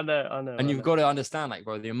No, do. I know, And you've got to understand, like,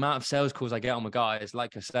 bro, the amount of sales calls I get on with guys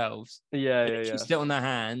like yourselves, they literally Yeah. sit on their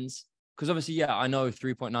hands. Because obviously, yeah, I know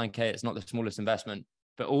 3.9K, it's not the smallest investment,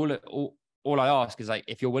 but all I ask is like,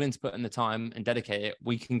 if you're willing to put in the time and dedicate it,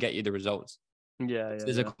 we can get you the results. So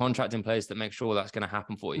there's a Yeah. contract in place that makes sure that's going to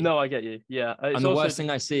happen for you. No, I get you. Yeah, it's And the also worst thing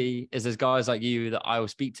I see is there's guys like you that I will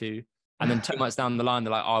speak to, and then 2 months down the line,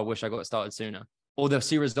 they're like, oh, I wish I got started sooner. Or they'll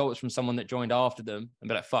see results from someone that joined after them and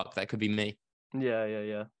be like, fuck, that could be me.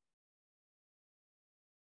 yeah.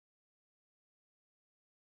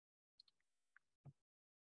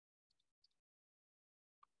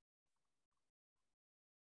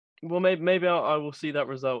 Well, maybe I will see that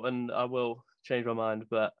result and I will change my mind,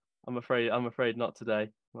 but I'm afraid not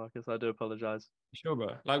today, Marcus. I do apologize. Sure, bro.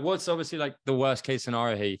 Like, what's obviously like the worst case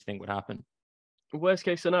scenario here you think would happen? Worst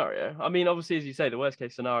case scenario. I mean, obviously, as you say, the worst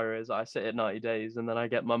case scenario is I sit at 90 days and then I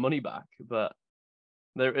get my money back. But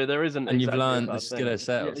there isn't And you've exactly a learned the bad skill thing. of Yeah,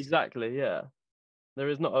 sales. exactly. Yeah, there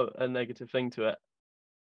is not a negative thing to it.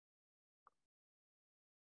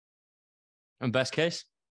 And best case?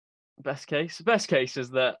 Best case is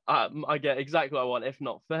that I get exactly what I want, if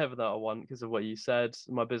not further than I want, because of what you said.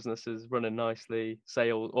 My business is running nicely,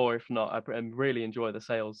 sales, or if not, I really enjoy the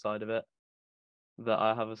sales side of it. That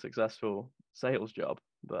I have a successful sales job,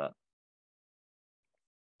 but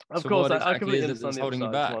of So course, what I exactly completely is it understand that's the holding you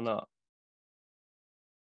upsides. Why back? not?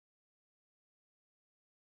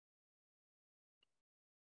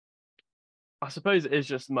 I suppose it is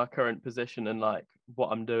just my current position and like what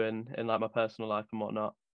I'm doing in like my personal life and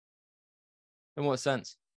whatnot. In what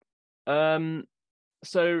sense? Um,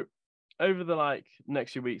 so over the like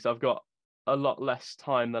next few weeks, I've got a lot less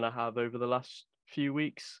time than I have over the last few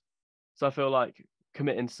weeks. So I feel like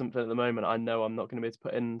committing to something at the moment, I know I'm not going to be able to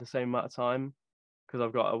put in the same amount of time because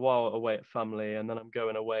I've got a while away at family and then I'm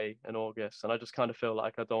going away in August, and I just kind of feel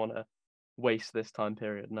like I don't want to waste this time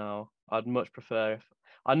period now. I'd much prefer,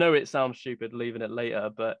 I know it sounds stupid leaving it later,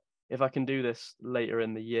 but if I can do this later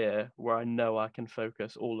in the year where I know I can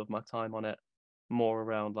focus all of my time on it more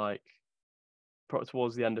around like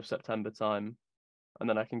towards the end of September time, and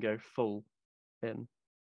then I can go full in,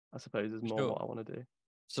 I suppose is more what I want to do.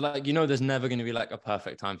 So like, there's never going to be like a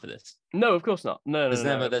perfect time for this. No, of course not. No. There's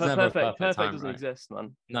never a perfect time, doesn't right? exist,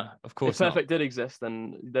 man. No, of course if perfect did exist,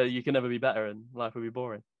 then you can never be better and life would be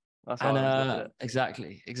boring. That's how I always look at it.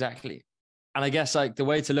 Exactly. And I guess like the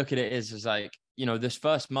way to look at it is like, this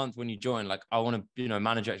first month when you join, like I want to,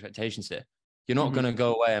 manage your expectations here. You're not going to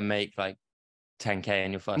go away and make like 10K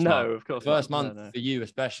in your first month. No, of course. First month for you,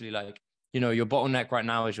 especially like, your bottleneck right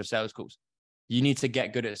now is your sales calls. You need to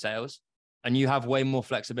get good at sales, and you have way more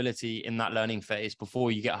flexibility in that learning phase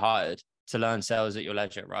before you get hired to learn sales at your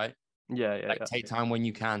leisure, right? Yeah. Take time when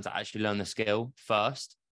you can to actually learn the skill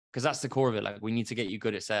first, because that's the core of it. Like we need to get you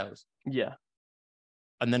good at sales. Yeah.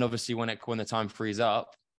 And then obviously when the time frees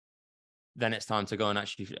up, then it's time to go and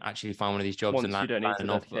actually find one of these jobs. Once and you don't need to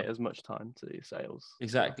dedicate as much time to sales.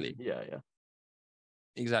 Exactly. Yeah.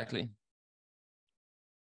 Exactly.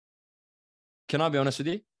 Can I be honest with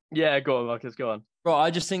you? Yeah, go on, Marcus, go on. Bro,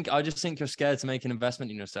 I just think you're scared to make an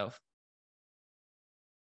investment in yourself.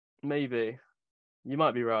 Maybe. You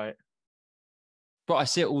might be right. Bro, I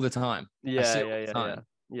see it all the time. Yeah.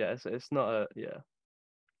 Yeah, it's not a, yeah.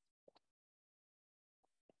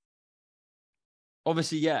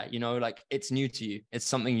 Obviously, yeah, like it's new to you. It's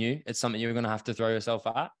something new. It's something you're going to have to throw yourself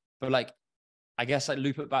at. But like, I guess like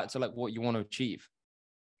loop it back to like what you want to achieve.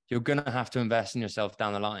 You're going to have to invest in yourself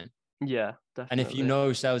down the line. Yeah, definitely. And if you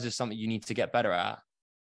know sales is something you need to get better at,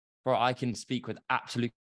 bro, I can speak with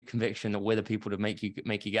absolute conviction that we're the people to make you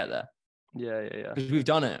get there. Yeah. Because we've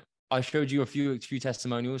done it. I showed you a few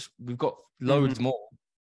testimonials. We've got loads more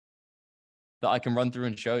that I can run through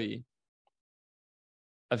and show you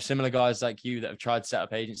of similar guys like you that have tried to set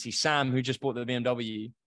up agency. Sam, who just bought the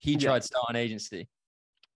BMW, he tried to start an agency.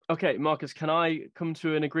 Okay, Marcus, can I come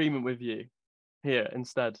to an agreement with you here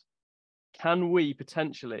instead? Can we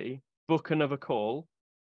potentially book another call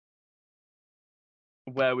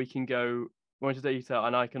where we can go more into detail,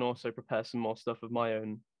 and I can also prepare some more stuff of my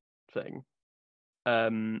own thing?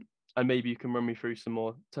 And maybe you can run me through some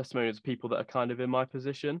more testimonials of people that are kind of in my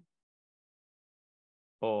position.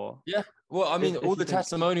 Or well, I mean, all the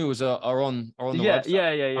testimonials are on the website.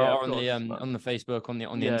 Yeah. On the Facebook, on the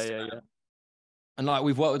Instagram. Yeah. And like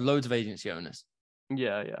we've worked with loads of agency owners.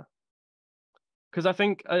 Yeah. Because I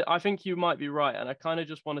think you might be right, and I kind of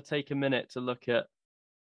just want to take a minute to look at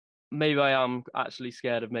maybe I am actually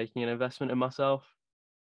scared of making an investment in myself.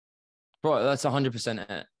 Bro, that's 100%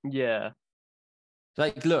 it. Yeah.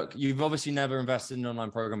 Like, look, you've obviously never invested in an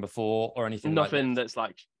online program before or anything. Nothing that's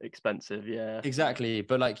like expensive. Yeah. Exactly.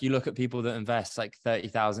 But like, you look at people that invest like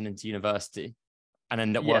 30,000 into university and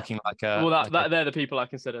end up working like a. Well, they're the people I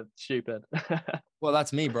consider stupid. Well,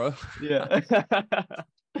 that's me, bro. Yeah.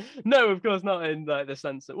 No, of course not in like the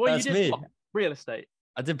sense that. Well, that's you did me. Real estate.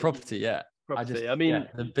 I did property. Yeah. Property.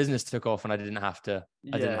 The business took off and I didn't have to.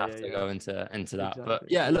 I didn't have to go into that. Exactly. But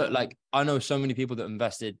yeah, look, like I know so many people that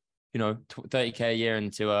invested, 30K a year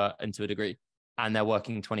into a degree, and they're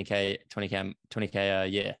working 20K a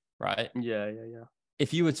year, right? Yeah.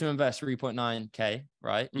 If you were to invest 3.9K,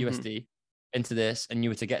 right, USD into this, and you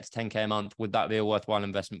were to get to 10K a month, would that be a worthwhile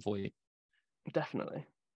investment for you? Definitely.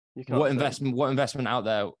 What investment out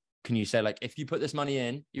there can you say, like, if you put this money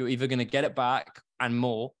in, you're either going to get it back and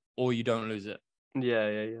more, or you don't lose it? Yeah.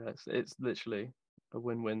 It's literally a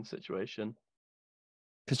win-win situation.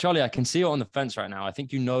 Because Charlie, I can see it on the fence right now. I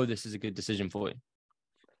think this is a good decision for you.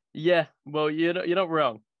 Yeah, well, you're not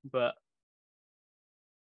wrong, but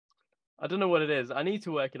I don't know what it is. I need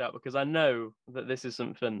to work it out because I know that this is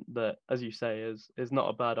something that, as you say, is not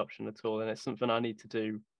a bad option at all, and it's something I need to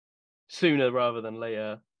do sooner rather than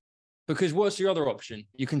later. Because what's your other option?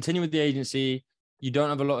 You continue with the agency, you don't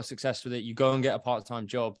have a lot of success with it, you go and get a part-time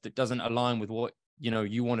job that doesn't align with what,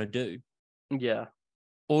 you want to do. Yeah.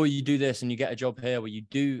 Or you do this and you get a job here where you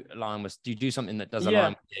do do something that does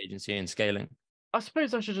align with the agency and scaling. I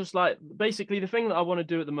suppose I should just basically the thing that I want to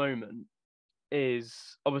do at the moment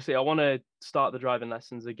is obviously I want to start the driving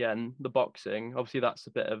lessons again, the boxing. Obviously that's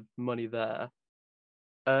a bit of money there.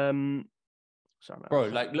 Sorry, bro,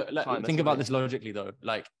 look, think about this logically though.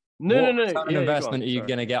 Like, no. What kind of investment are you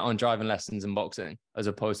going to get on driving lessons and boxing as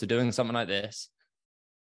opposed to doing something like this?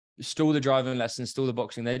 Stall the driving lessons, stall the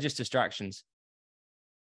boxing. They're just distractions.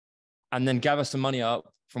 And then gather some money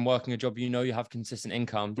up from working a job you have consistent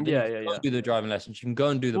income. Yeah. Do the driving lessons. You can go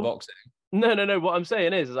and do the boxing. No. What I'm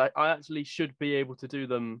saying is I actually should be able to do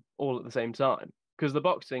them all at the same time because the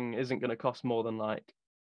boxing isn't going to cost more than like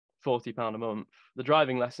 £40 a month. The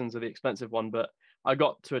driving lessons are the expensive one, but I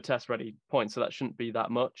got to a test ready point, so that shouldn't be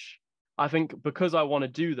that much. I think because I want to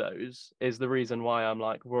do those is the reason why I'm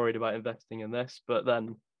like worried about investing in this. But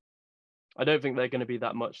then I don't think they're going to be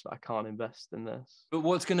that much that I can't invest in this. But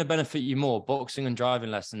what's going to benefit you more, boxing and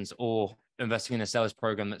driving lessons, or investing in a sales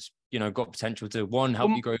program that's, you know, got potential to, one,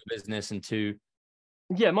 help you grow your business, and two,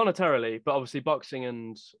 yeah, monetarily, but obviously boxing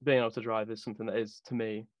and being able to drive is something that is, to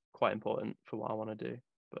me, quite important for what I want to do.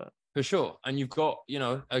 But for sure. And you've got, you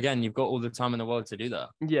know, again, you've got all the time in the world to do that.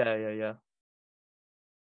 yeah.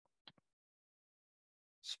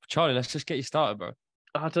 Charlie, let's just get you started, bro.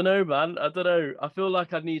 I don't know, man. I don't know. I feel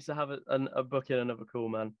like I need to have a book in another call,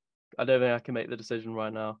 man. I don't think I can make the decision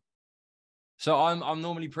right now. So I'm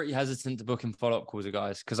normally pretty hesitant to book in follow-up calls with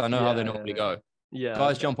guys because I know how they normally go. Yeah.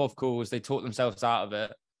 Guys jump off calls, they talk themselves out of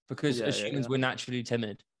it because as humans, we're naturally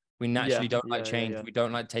timid. We naturally don't like change. We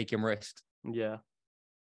don't like taking risks. Yeah.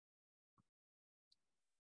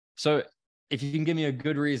 So if you can give me a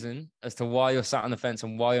good reason as to why you're sat on the fence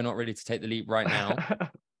and why you're not ready to take the leap right now,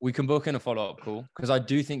 we can book in a follow-up call because I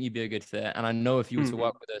do think you'd be a good fit. And I know if you were to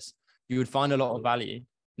work with us, you would find a lot of value.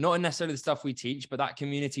 Not in necessarily the stuff we teach, but that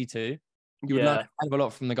community too. You would learn a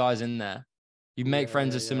lot from the guys in there. You make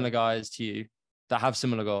friends with similar guys to you that have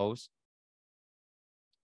similar goals.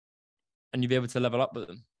 And you'd be able to level up with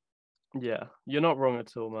them. Yeah, you're not wrong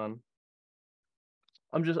at all, man.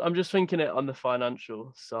 I'm just thinking it on the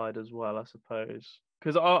financial side as well, I suppose.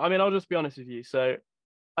 Because I mean, I'll just be honest with you. So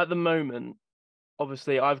at the moment,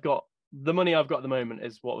 obviously, the money I've got at the moment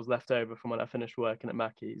is what was left over from when I finished working at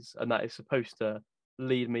Mackey's, and that is supposed to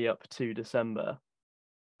lead me up to December.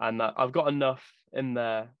 And that I've got enough in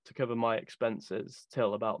there to cover my expenses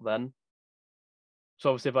till about then. So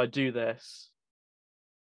obviously, if I do this,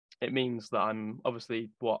 it means that I'm obviously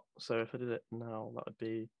what? So if I did it now, that would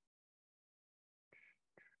be.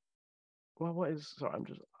 Well, what is? Sorry,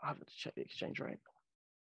 I have to check the exchange rate.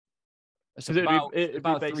 It's about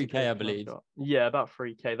 3K, I believe. Yeah, about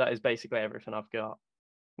 3K. That is basically everything I've got,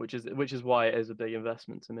 which is why it is a big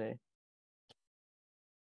investment to me.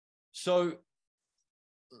 So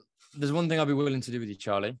there's one thing I'll be willing to do with you,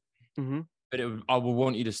 Charlie. Mm-hmm. But I will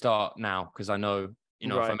want you to start now because I know, you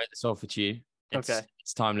know, if I make this offer to you,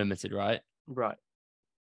 it's time limited, right? Right.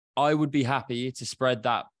 I would be happy to spread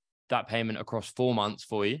that payment across 4 months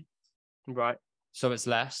for you. Right. So it's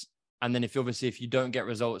less. And then if you don't get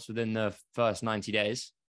results within the first 90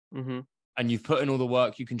 days and you've put in all the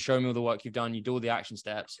work, you can show me all the work you've done, you do all the action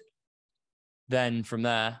steps. Then from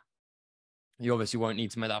there, you obviously won't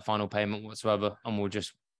need to make that final payment whatsoever. And we'll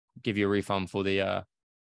just give you a refund for the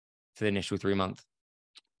initial 3 month.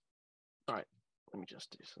 All right. Let me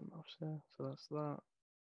just do some maths there. So that's that.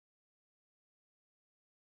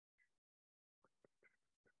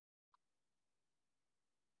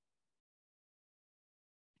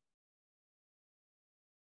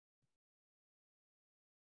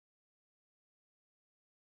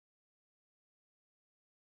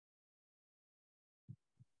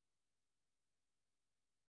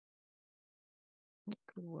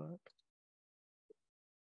 Could work.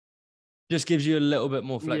 Just gives you a little bit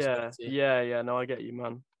more flexibility. Yeah. No, I get you,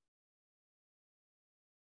 man.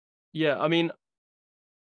 Yeah, I mean,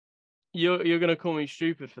 you're gonna call me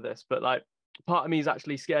stupid for this, but like, part of me is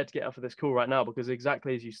actually scared to get off of this call right now because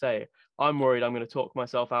exactly as you say, I'm worried I'm gonna talk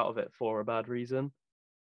myself out of it for a bad reason.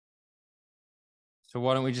 So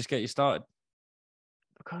why don't we just get you started?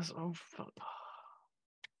 Because fuck.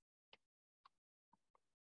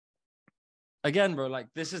 Again, bro, like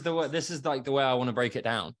this is like the way I want to break it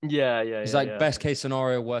down. Yeah. It's like best case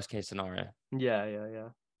scenario, worst case scenario. Yeah.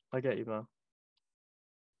 I get you, man.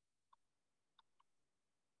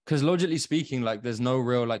 Because logically speaking, like there's no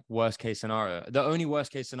real like worst case scenario. The only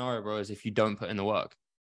worst case scenario, bro, is if you don't put in the work.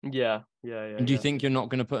 Yeah. And do you think you're not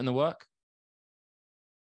going to put in the work?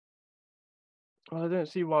 Well, I don't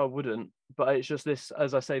see why I wouldn't, but it's just this,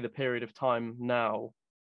 as I say, the period of time now.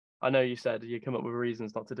 I know you said you come up with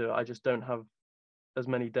reasons not to do it. I just don't have as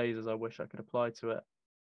many days as I wish I could apply to it.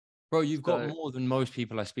 Bro, you've got more than most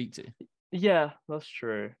people I speak to. Yeah, that's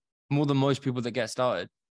true. More than most people that get started.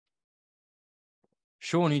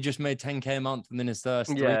 Sean, he just made 10K a month within his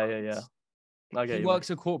first 3 months. I get he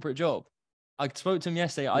works a corporate job. I spoke to him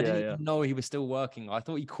yesterday. I didn't even know he was still working. I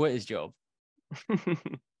thought he quit his job.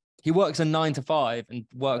 He works a 9 to 5 and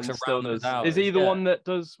works around those hours. Is he the one that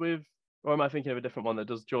does with, or am I thinking of a different one that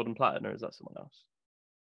does Jordan Platten, or is that someone else?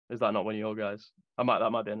 Is that not one of your guys? That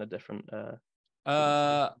might be in a different. I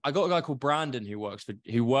got a guy called Brandon who worked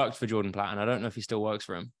for Jordan Platten. I don't know if he still works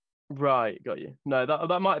for him. Right, got you. No,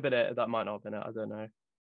 that might have been it. That might not have been it. I don't know.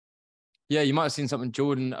 Yeah, you might have seen something.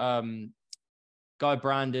 Jordan, guy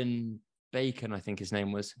Brandon Bacon, I think his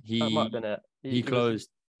name was. That might have been it. He closed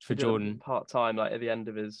for Jordan. Part time, like at the end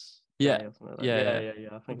of his Yeah. day or something like that. Yeah. Yeah.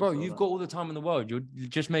 I think Bro, I saw you've that. got all the time in the world. You're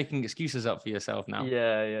just making excuses up for yourself now.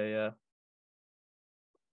 Yeah.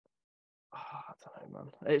 Oh, I don't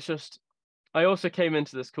know, man. It's just I also came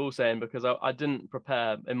into this call saying because I didn't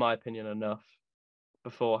prepare, in my opinion, enough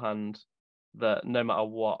beforehand that no matter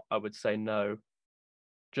what I would say no,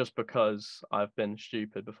 just because I've been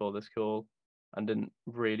stupid before this call and didn't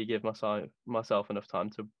really give myself enough time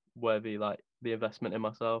to worthy like the investment in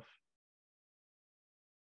myself.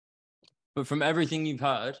 But from everything you've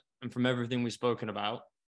heard and from everything we've spoken about,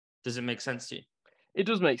 does it make sense to you? It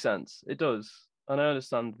does make sense. It does. And I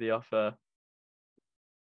understand the offer.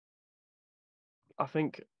 I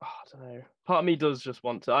think, I don't know. Part of me does just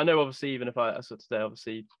want to. I know, obviously, even if I said today,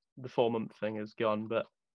 obviously, the 4 month thing is gone, but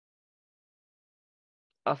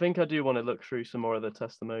I think I do want to look through some more of the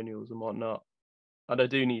testimonials and whatnot. And I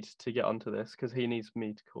do need to get onto this because he needs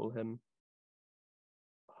me to call him.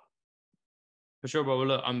 For sure, bro. Well,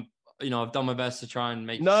 look, I've done my best to try and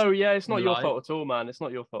make. No, yeah, it's not your fault at all, man. It's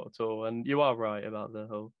not your fault at all, and you are right about the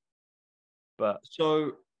whole. But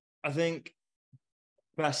so, I think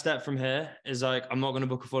best step from here is like I'm not going to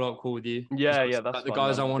book a follow-up call with you. Yeah, that's like, fine, the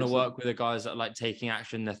guys man. I want to work with are guys that are like taking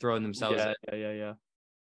action. They're throwing themselves in. Yeah.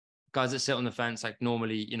 Guys that sit on the fence, like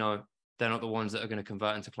normally, they're not the ones that are going to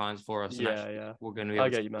convert into clients for us. Yeah. We're going to be able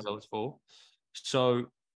to get results for. So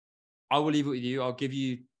I will leave it with you. I'll give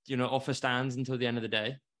you, offer stands until the end of the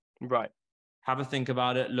day. Right. Have a think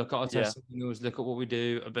about it. Look at our testimonials. Look at what we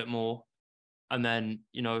do a bit more. And then,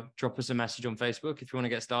 drop us a message on Facebook if you want to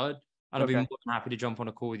get started. And I'll be more than happy to jump on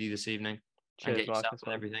a call with you this evening. Cheers, and get you set up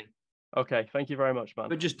and everything. Okay. Thank you very much, man.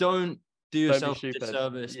 But just don't do yourself a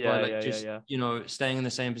disservice by staying in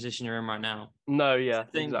the same position you're in right now. No, yeah,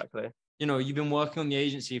 exactly. You've been working on the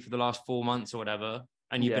agency for the last 4 months or whatever,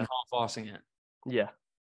 and you've been half-assing it. Yeah.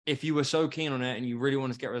 If you were so keen on it and you really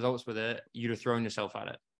wanted to get results with it, you'd have thrown yourself at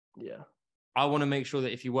it. Yeah. I want to make sure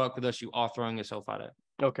that if you work with us, you are throwing yourself at it.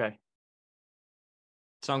 Okay.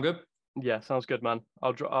 Sound good? Yeah, sounds good, man.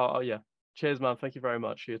 Yeah. Cheers, man. Thank you very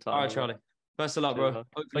much for your time. All right, Charlie. Best of luck, bro.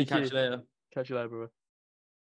 Hopefully catch you later. Catch you later, bro.